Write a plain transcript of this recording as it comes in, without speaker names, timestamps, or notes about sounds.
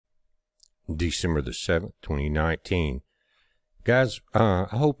December the 7th, 2019. Guys, I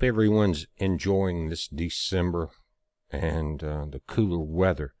hope everyone's enjoying this December and the cooler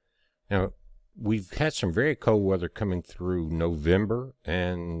weather. Now, we've had some very cold weather coming through November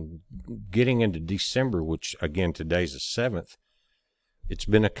and getting into December, which, again, today's the 7th. It's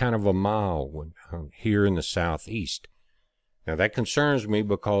been a kind of a mild one here in the southeast. Now, that concerns me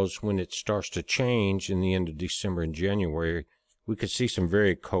because when it starts to change in the end of December and January, we could see some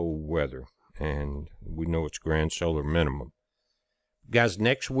very cold weather, and we know it's grand solar minimum. Guys,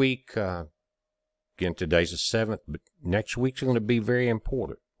 next week, again, today's the 7th, but next week's going to be very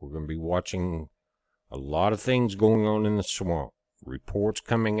important. We're going to be watching a lot of things going on in the swamp. Reports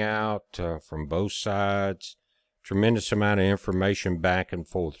coming out from both sides. Tremendous amount of information back and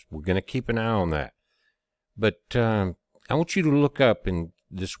forth. We're going to keep an eye on that. But I want you to look up in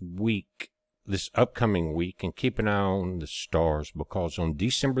this week, this upcoming week, and keep an eye on the stars, because on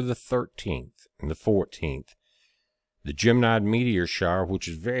December the 13th and the 14th, the Geminid meteor shower, which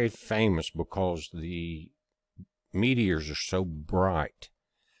is very famous because the meteors are so bright,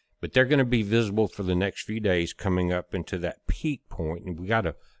 but they're going to be visible for the next few days coming up into that peak point. And we got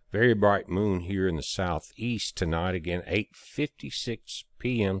a very bright moon here in the southeast tonight, again, 8:56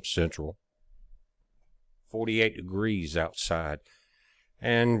 p.m. Central, 48 degrees outside.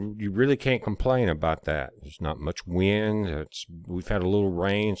 And you really can't complain about that. There's not much wind. We've had a little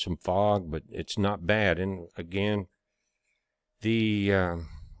rain, some fog, but it's not bad. And again,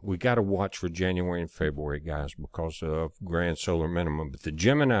 we got to watch for January and February, guys, because of grand solar minimum. But the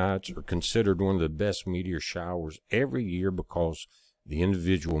Geminids are considered one of the best meteor showers every year because the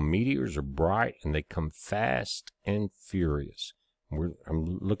individual meteors are bright and they come fast and furious.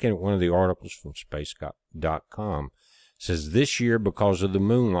 I'm looking at one of the articles from space.com. It says this year, because of the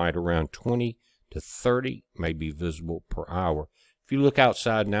moonlight, around 20 to 30 may be visible per hour. If you look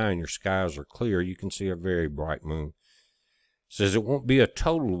outside now and your skies are clear, you can see a very bright moon. It says it won't be a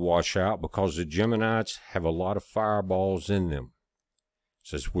total washout because the Geminids have a lot of fireballs in them. It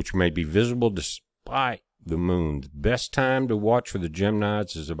says which may be visible despite the moon. The best time to watch for the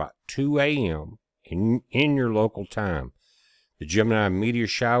Geminids is about 2 a.m. in your local time. The Gemini meteor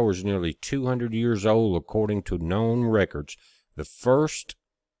shower is nearly 200 years old according to known records. The first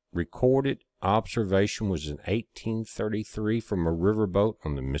recorded observation was in 1833 from a riverboat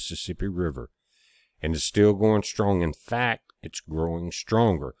on the Mississippi River, and is still going strong. In fact, it's growing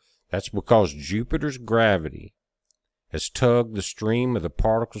stronger. That's because Jupiter's gravity has tugged the stream of the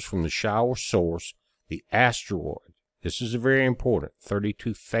particles from the shower source, the asteroid. This is very important,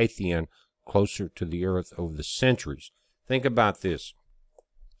 32 Phaethon, closer to the Earth over the centuries. Think about this.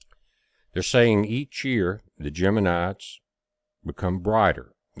 They're saying each year the Geminids become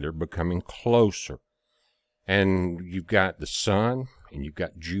brighter. They're becoming closer. And you've got the Sun and you've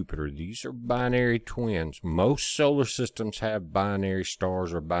got Jupiter. These are binary twins. Most solar systems have binary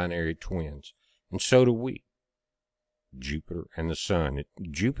stars or binary twins. And so do we. Jupiter and the Sun.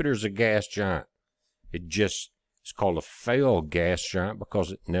 Jupiter's a gas giant. It's called a failed gas giant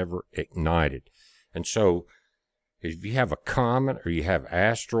because it never ignited. And so if you have a comet or you have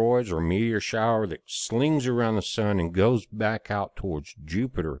asteroids or meteor shower that slings around the sun and goes back out towards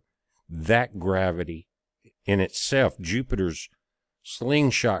Jupiter, that gravity in itself, Jupiter's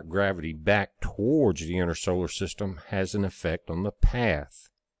slingshot gravity back towards the inner solar system, has an effect on the path.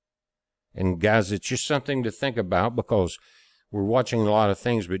 And guys, it's just something to think about because we're watching a lot of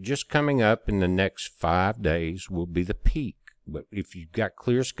things, but just coming up in the next 5 days will be the peak. But if you've got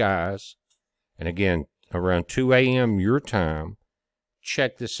clear skies, and again, around 2 a.m. your time,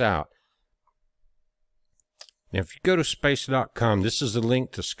 check this out. Now, if you go to space.com, this is a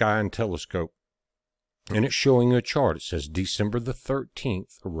link to Sky and Telescope, and it's showing you a chart. It says December the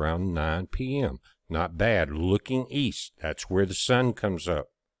 13th around 9 p.m. Not bad. Looking east, that's where the sun comes up.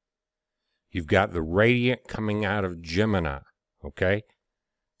 You've got the radiant coming out of Gemini, okay?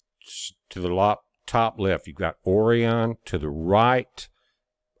 To the top left, you've got Orion. To the right,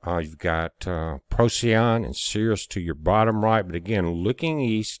 you've got Procyon and Sirius to your bottom right. But again, looking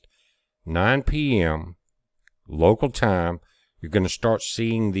east, 9 p.m. local time, you're going to start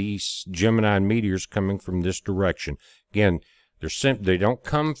seeing these Gemini meteors coming from this direction. Again, they don't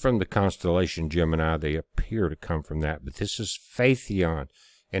come from the constellation Gemini. They appear to come from that. But this is Phaethon,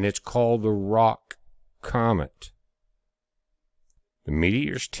 and it's called the Rock Comet. The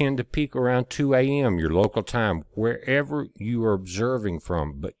meteors tend to peak around 2 a.m. your local time, wherever you are observing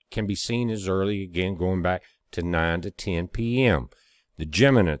from, but can be seen as early, again, going back to 9 to 10 p.m. The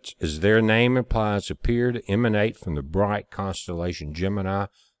Geminids, as their name implies, appear to emanate from the bright constellation Gemini,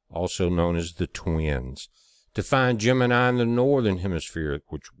 also known as the twins. To find Gemini in the northern hemisphere,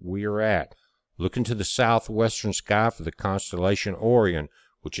 which we are at, look into the southwestern sky for the constellation Orion,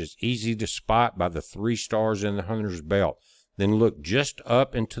 which is easy to spot by the 3 stars in the Hunter's Belt. Then look just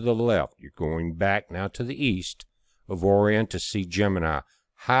up and to the left. You're going back now to the east of Orion to see Gemini,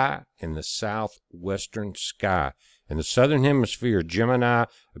 high in the southwestern sky. In the southern hemisphere, Gemini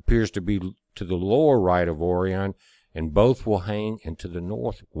appears to be to the lower right of Orion, and both will hang into the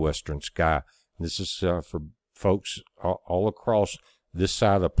northwestern sky. This is for folks all across this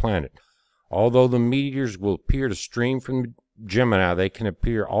side of the planet. Although the meteors will appear to stream from Gemini, they can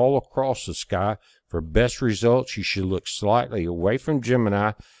appear all across the sky. For best results, you should look slightly away from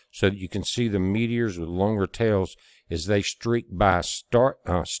Gemini so that you can see the meteors with longer tails as they streak by.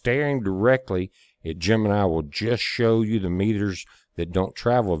 Staring directly at Gemini will just show you the meteors that don't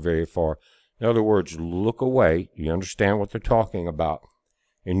travel very far. In other words, look away. You understand what they're talking about,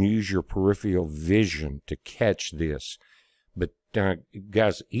 and use your peripheral vision to catch this. But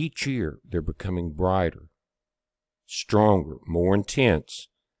guys, each year they're becoming brighter, stronger, more intense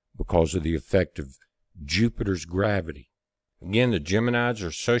because of the effect of Jupiter's gravity. Again, the Geminids are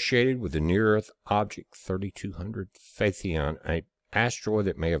associated with the near-Earth object 3200 Phaethon, an asteroid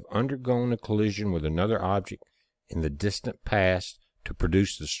that may have undergone a collision with another object in the distant past to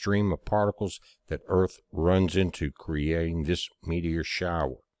produce the stream of particles that Earth runs into, creating this meteor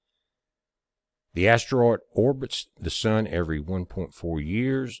shower. The asteroid orbits the Sun every 1.4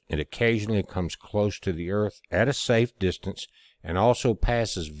 years. It occasionally comes close to the Earth at a safe distance and also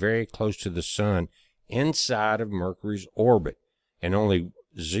passes very close to the Sun inside of Mercury's orbit and only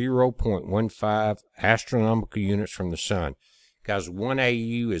 0.15 astronomical units from the Sun. Guys, 1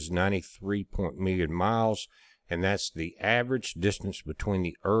 AU is 93 million miles, and that's the average distance between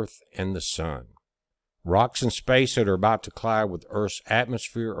the Earth and the Sun. Rocks in space that are about to collide with Earth's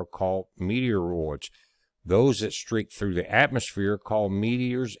atmosphere are called meteoroids. Those that streak through the atmosphere are called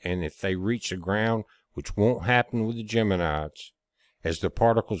meteors, and if they reach the ground, which won't happen with the Geminids, as the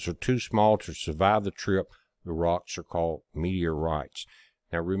particles are too small to survive the trip, the rocks are called meteorites.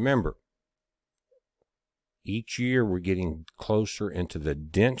 Now remember, each year we're getting closer into the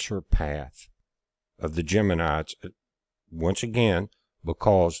denser path of the Geminids, once again,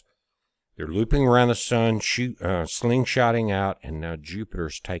 because they're looping around the Sun, slingshotting out, and now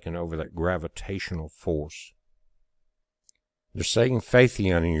Jupiter's taken over that gravitational force. They're saying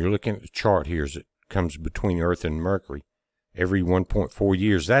Phaethon, and you're looking at the chart here as it comes between Earth and Mercury every 1.4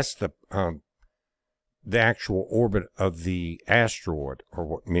 years. That's the actual orbit of the asteroid, or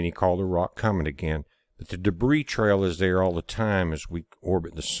what many call the rock comet again. But the debris trail is there all the time as we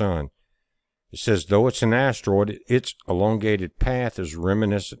orbit the Sun. It says, though it's an asteroid, its elongated path is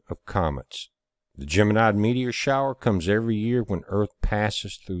reminiscent of comets. The Geminid meteor shower comes every year when Earth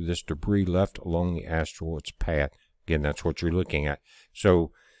passes through this debris left along the asteroid's path. Again, that's what you're looking at.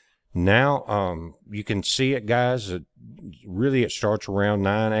 So now you can see it, guys. Really, it starts around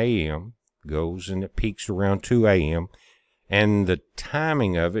 9 a.m., goes and it peaks around 2 a.m., and the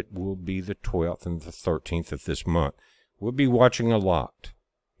timing of it will be the 12th and the 13th of this month. We'll be watching a lot.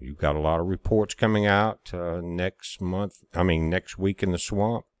 You've got a lot of reports coming out next week in the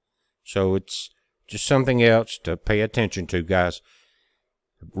swamp. So it's just something else to pay attention to, guys.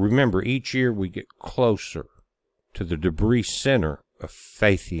 Remember, each year we get closer to the debris center of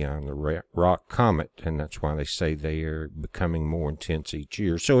Phaethon, the rock comet, and that's why they say they are becoming more intense each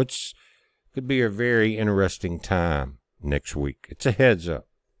year. So it could be a very interesting time next week. It's a heads up.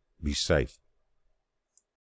 Be safe.